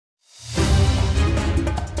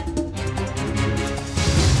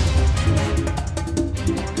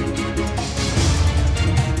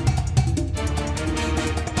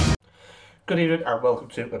Good evening and welcome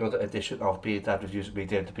to another edition of Beer Dad Reviews with me,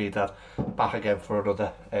 Dave the Beer Dad, back again for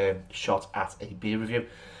another shot at a beer review.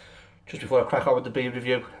 Just before I crack on with the beer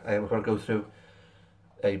review, we're going to go through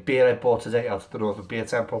a beer I bought today out of the Northern Beer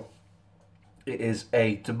Temple. It is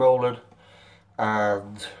a De Molen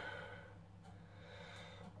and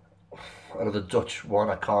another Dutch one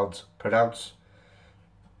I can't pronounce.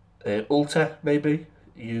 Ulta, maybe,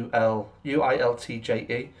 U-I-L-T-J-E,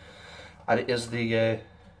 and it is the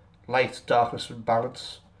light, darkness and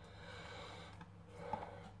balance,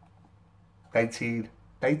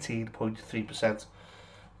 19.3%.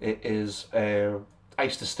 It is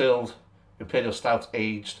ice distilled, imperial stout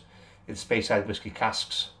aged in Speyside whiskey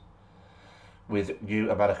casks with new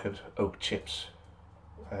American oak chips.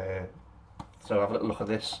 So have a little look at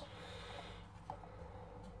this.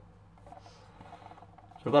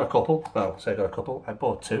 So I've got a couple, well, say I got a couple, I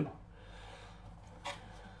bought two.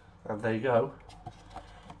 And there you go.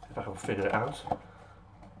 If I can figure it out.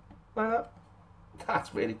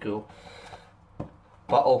 That's really cool.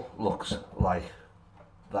 Bottle looks like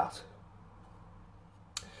that.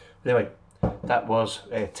 Anyway, that was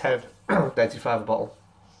 $10.95 a bottle.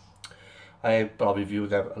 But I'll review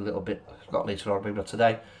them a little bit, not later on, maybe not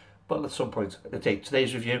today, but at some point in the day.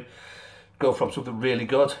 Today's review, go from something really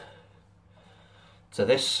good to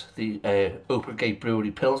this, the Open Gate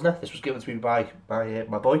Brewery Pilsner. This was given to me by my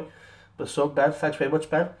boy, my son Ben. Thanks very much,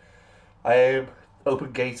 Ben.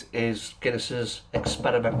 Open Gate is Guinness's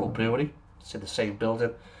experimental brewery. It's in the same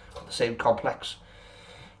building, the same complex.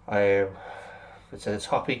 It's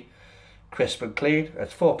hoppy, crisp and clean.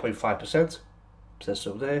 It's 4.5%. Says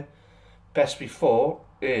so there. Best before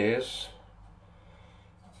is,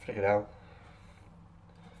 figure it out,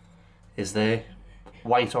 is there,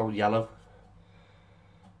 white on yellow.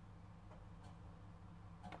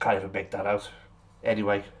 Can't even make that out.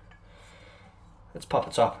 Anyway, let's pop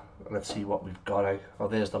the top and let's see what we've got. Oh,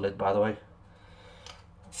 there's the lid, by the way.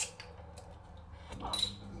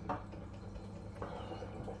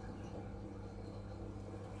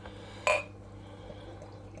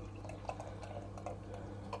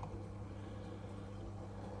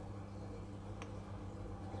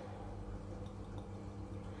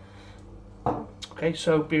 Okay,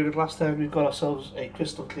 so beer and glass there, we've got ourselves a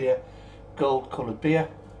crystal clear gold coloured beer.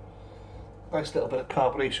 Nice little bit of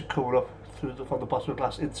carbonation coming up through from the bottom of the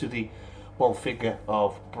glass into the one finger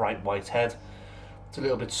of bright white head. It's a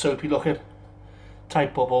little bit soapy looking,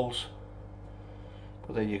 tight bubbles,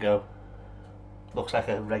 but there you go. Looks like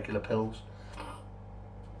a regular Pils.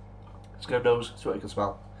 Let's go nose, see what you can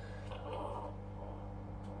smell.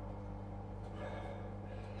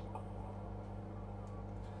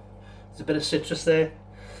 There's a bit of citrus there,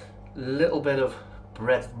 a little bit of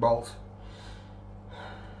bread and malt.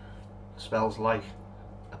 Smells like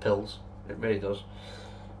a Pils, it really does.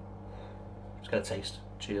 Just get a taste.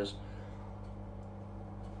 Cheers.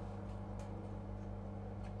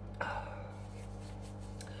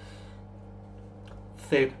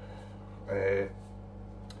 Thin.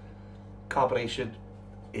 Carbonation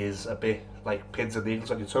is a bit like pins and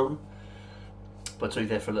needles on your tongue, but it's only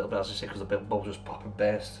there for a little bit, as I say, because the bubbles just pop and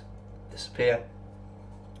burst, disappear.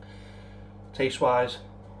 Taste wise,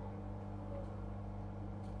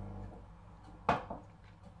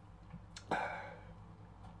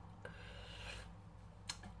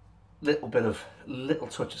 little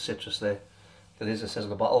touch of citrus there. There is, it says on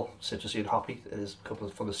the bottle, citrusy and hoppy. There is a couple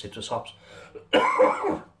of full of citrus hops.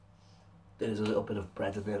 There is a little bit of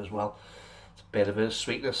bread in there as well. It's a bit of a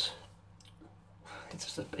sweetness.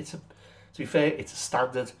 To be fair, it's a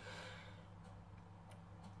standard,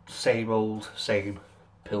 same old, same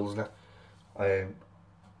Pilsner.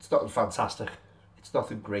 It's nothing fantastic. It's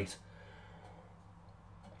nothing great.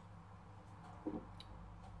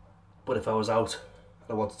 But if I was out and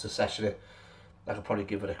I wanted to session it, I could probably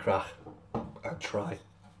give it a crack and try.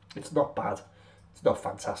 It's not bad. It's not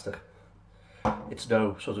fantastic. It's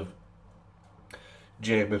no sort of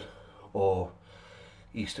German or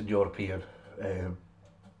Eastern European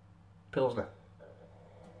Pilsner.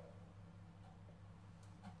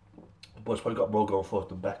 But it's probably got more going for it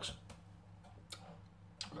than Beck's.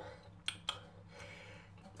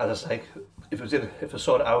 As I say, if I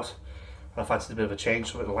sort it out and I fancied a bit of a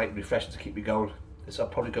change, something light and refreshing to keep me going, I'll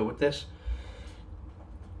probably go with this.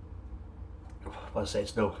 But I say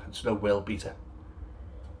it's no world beater.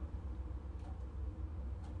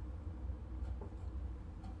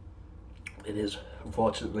 It is,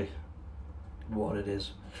 unfortunately, what it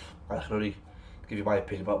is. I can only give you my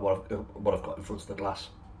opinion about what I've got in front of the glass,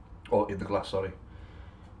 or in the glass, sorry.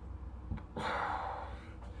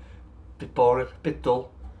 Bit boring, bit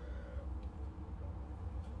dull.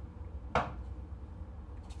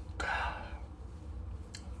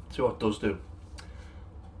 See what it does do?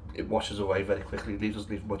 It washes away very quickly, it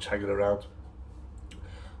doesn't leave much hanging around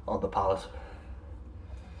on the palate.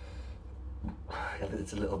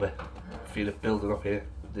 It's a little bit, I feel it building up here,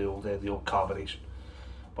 the old carbonation.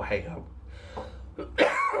 But hey ho.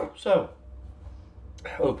 So,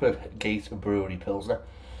 Open Gate Brewery Pilsner.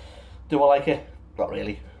 Do I like it? Not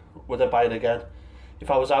really. Would I buy it again?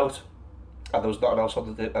 If I was out and there was nothing else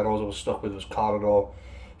on the and all I was stuck with was Carling or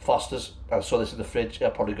Foster's and I saw this in the fridge, yeah,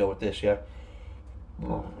 I'd probably go with this, yeah.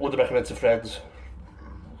 Would I recommend to friends?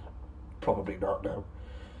 Probably not, no.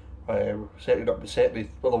 Certainly not,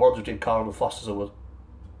 well, the ones who drink Carling and Foster's I would.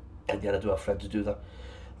 And yeah, I do have friends who do that.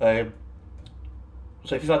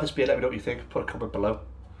 So if you've had this beer, let me know what you think. Put a comment below.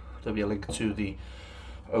 There'll be a link to the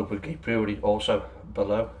Open Gate Brewery also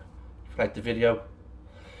below. If you like the video,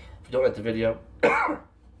 if you don't like the video, if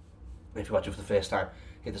you're watching for the first time,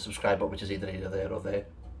 hit the subscribe button, which is either there or there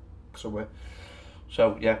somewhere.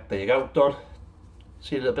 So yeah, there you go, done.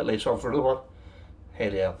 See you a little bit later on for another one.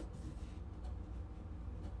 Hail yeah.